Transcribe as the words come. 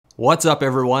What's up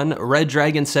everyone?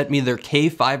 Redragon sent me their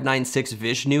K596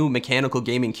 Vishnu mechanical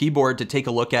gaming keyboard to take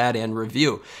a look at and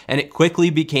review, and it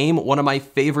quickly became one of my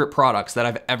favorite products that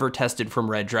I've ever tested from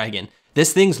Redragon.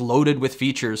 This thing's loaded with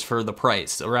features for the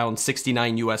price, around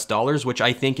 $69 US, which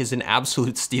I think is an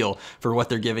absolute steal for what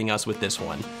they're giving us with this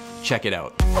one. Check it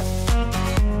out.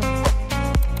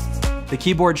 The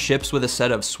keyboard ships with a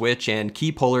set of switch and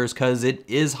key pullers because it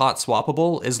is hot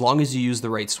swappable as long as you use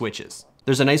the right switches.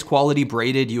 There's a nice quality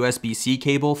braided USB-C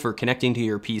cable for connecting to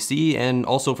your PC and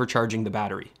also for charging the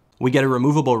battery. We get a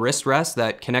removable wrist rest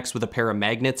that connects with a pair of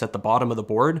magnets at the bottom of the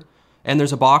board, and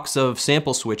there's a box of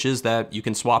sample switches that you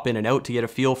can swap in and out to get a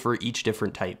feel for each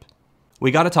different type. We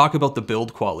gotta talk about the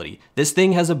build quality. This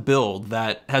thing has a build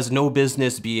that has no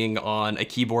business being on a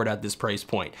keyboard at this price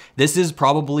point. This is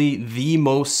probably the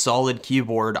most solid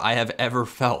keyboard I have ever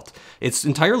felt. It's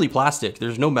entirely plastic,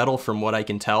 there's no metal from what I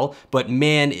can tell, but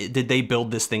man, did they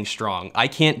build this thing strong. I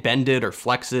can't bend it or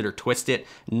flex it or twist it,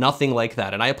 nothing like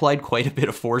that. And I applied quite a bit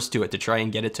of force to it to try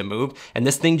and get it to move, and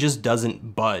this thing just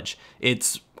doesn't budge.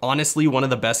 It's honestly one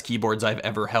of the best keyboards I've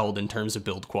ever held in terms of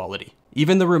build quality.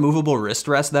 Even the removable wrist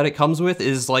rest that it comes with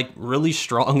is like really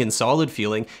strong and solid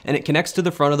feeling, and it connects to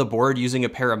the front of the board using a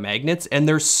pair of magnets, and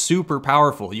they're super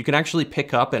powerful. You can actually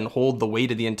pick up and hold the weight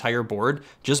of the entire board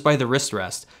just by the wrist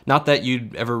rest. Not that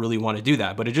you'd ever really want to do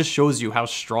that, but it just shows you how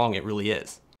strong it really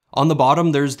is. On the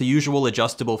bottom, there's the usual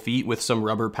adjustable feet with some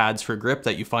rubber pads for grip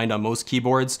that you find on most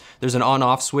keyboards. There's an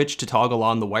on-off switch to toggle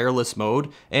on the wireless mode,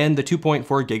 and the 2.4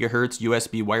 GHz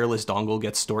USB wireless dongle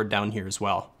gets stored down here as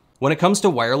well. When it comes to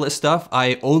wireless stuff,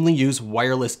 I only use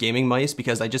wireless gaming mice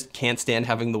because I just can't stand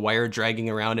having the wire dragging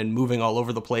around and moving all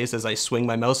over the place as I swing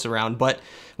my mouse around. But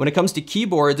when it comes to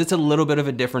keyboards, it's a little bit of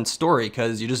a different story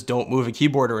because you just don't move a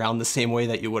keyboard around the same way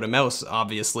that you would a mouse,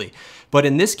 obviously. But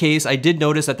in this case, I did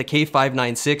notice that the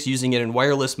K596 using it in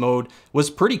wireless mode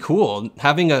was pretty cool.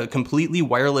 Having a completely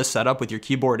wireless setup with your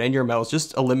keyboard and your mouse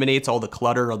just eliminates all the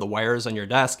clutter of the wires on your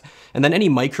desk. And then any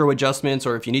micro adjustments,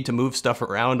 or if you need to move stuff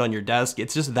around on your desk,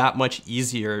 it's just that much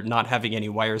easier not having any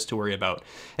wires to worry about.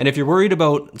 And if you're worried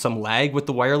about some lag with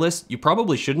the wireless, you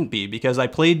probably shouldn't be, because I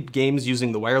played games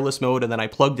using the wireless mode and then I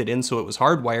plugged it in so it was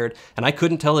hardwired, and I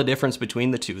couldn't tell a difference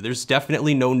between the two. There's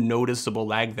definitely no noticeable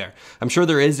lag there. I'm sure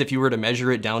there is if you were to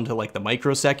measure it down to like the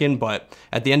microsecond, but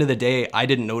at the end of the day, I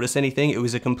didn't notice anything. It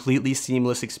was a completely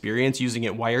seamless experience using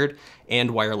it wired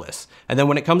and wireless. And then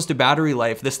when it comes to battery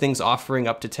life, this thing's offering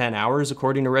up to 10 hours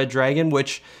according to Redragon,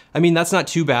 which, I mean, that's not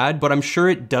too bad, but I'm sure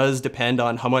it does depend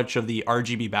on how much of the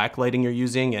RGB backlighting you're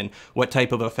using and what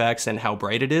type of effects and how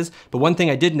bright it is. But one thing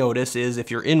I did notice is if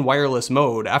you're in wireless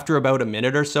mode, after about a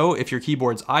minute or so, if your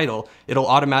keyboard's idle, it'll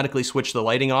automatically switch the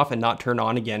lighting off and not turn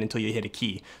on again until you hit a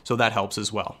key. So that helps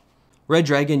as well.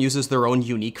 Redragon uses their own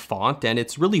unique font, and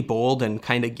it's really bold and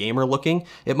kind of gamer looking.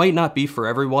 It might not be for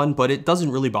everyone, but it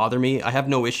doesn't really bother me. I have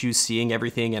no issues seeing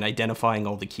everything and identifying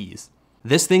all the keys.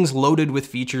 This thing's loaded with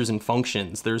features and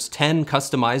functions. There's 10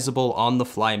 customizable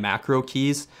on-the-fly macro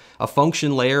keys, a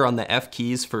function layer on the F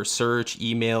keys for search,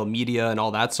 email, media, and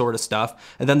all that sort of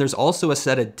stuff. And then there's also a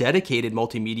set of dedicated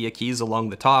multimedia keys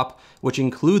along the top, which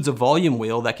includes a volume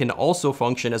wheel that can also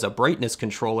function as a brightness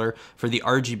controller for the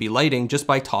RGB lighting just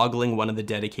by toggling one of the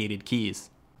dedicated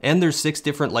keys. And there's 6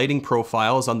 different lighting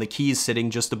profiles on the keys sitting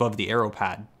just above the arrow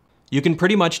pad. You can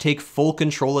pretty much take full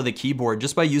control of the keyboard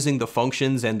just by using the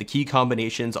functions and the key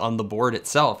combinations on the board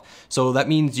itself. So that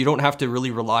means you don't have to really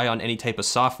rely on any type of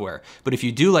software. But if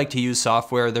you do like to use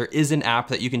software, there is an app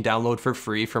that you can download for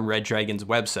free from Redragon's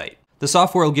website. The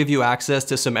software will give you access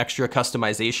to some extra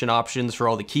customization options for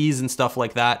all the keys and stuff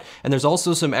like that. And there's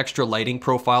also some extra lighting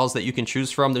profiles that you can choose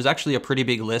from. There's actually a pretty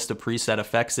big list of preset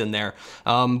effects in there.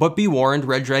 But be warned,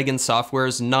 Redragon's software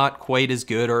is not quite as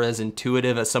good or as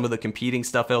intuitive as some of the competing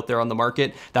stuff out there on the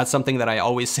market. That's something that I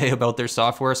always say about their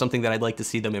software, something that I'd like to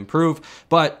see them improve.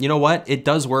 But you know what? It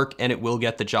does work and it will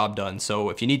get the job done. So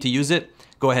if you need to use it,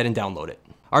 go ahead and download it.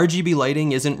 RGB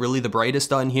lighting isn't really the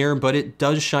brightest on here, but it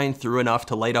does shine through enough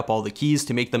to light up all the keys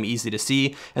to make them easy to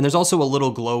see, and there's also a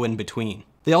little glow in between.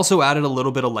 They also added a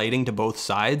little bit of lighting to both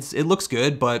sides. It looks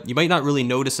good, but you might not really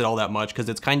notice it all that much because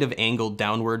it's kind of angled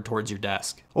downward towards your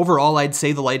desk. Overall, I'd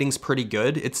say the lighting's pretty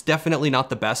good. It's definitely not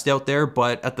the best out there,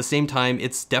 but at the same time,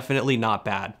 it's definitely not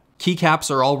bad. Keycaps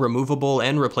are all removable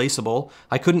and replaceable.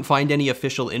 I couldn't find any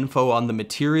official info on the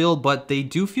material, but they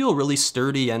do feel really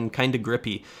sturdy and kind of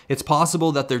grippy. It's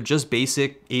possible that they're just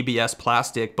basic ABS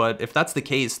plastic, but if that's the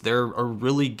case, they're a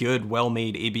really good,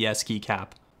 well-made ABS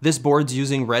keycap. This board's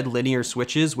using red linear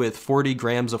switches with 40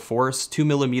 grams of force,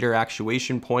 2mm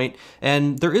actuation point,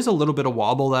 and there is a little bit of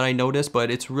wobble that I noticed, but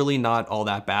it's really not all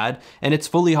that bad. And it's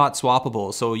fully hot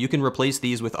swappable, so you can replace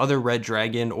these with other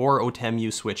Redragon or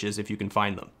Otemu switches if you can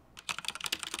find them.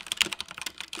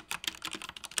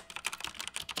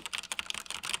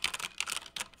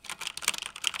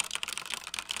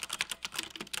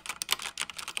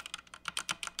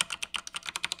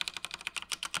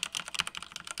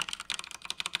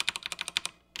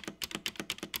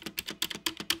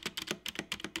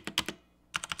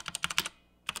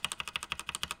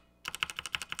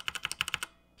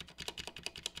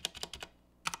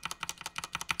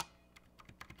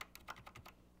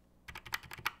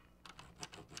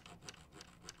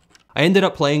 I ended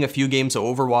up playing a few games of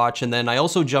Overwatch, and then I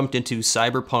also jumped into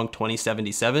Cyberpunk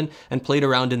 2077 and played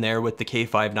around in there with the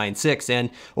K596, and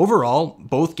overall,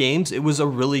 both games, it was a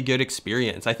really good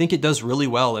experience. I think it does really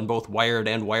well in both wired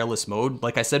and wireless mode.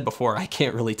 Like I said before, I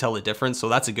can't really tell the difference, so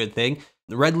that's a good thing.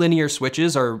 The red linear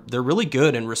switches they're really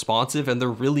good and responsive, and they're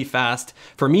really fast.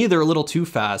 For me, they're a little too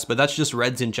fast, but that's just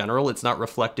reds in general. It's not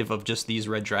reflective of just these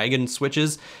Redragon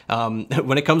switches.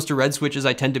 When it comes to red switches,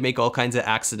 I tend to make all kinds of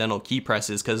accidental key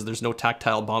presses because there's no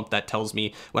tactile bump that tells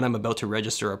me when I'm about to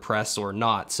register a press or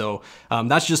not. So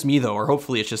that's just me though, or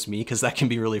hopefully it's just me, because that can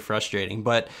be really frustrating.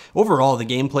 But overall, the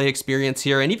gameplay experience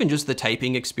here, and even just the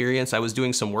typing experience, I was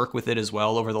doing some work with it as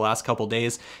well over the last couple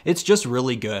days. It's just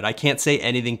really good. I can't say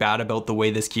anything bad about the way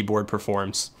this keyboard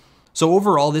performs. So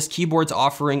overall, this keyboard's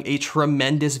offering a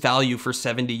tremendous value for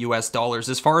 $70 US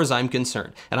as far as I'm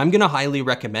concerned, and I'm gonna highly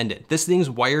recommend it. This thing's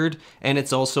wired and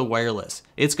it's also wireless.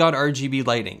 It's got RGB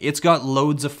lighting. It's got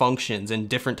loads of functions and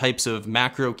different types of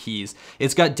macro keys.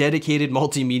 It's got dedicated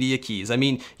multimedia keys. I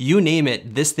mean, you name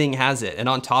it, this thing has it. And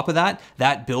on top of that,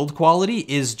 that build quality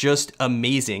is just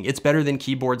amazing. It's better than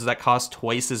keyboards that cost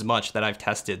twice as much that I've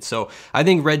tested. So I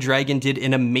think Redragon did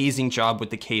an amazing job with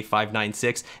the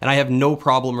K596, and I have no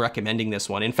problem recommending this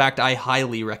one. In fact, I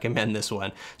highly recommend this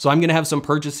one. So I'm gonna have some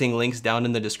purchasing links down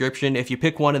in the description. If you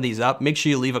pick one of these up, make sure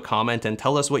you leave a comment and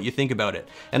tell us what you think about it.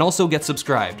 And also get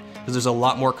subscribed, because there's a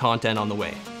lot more content on the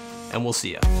way. And we'll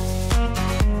see ya.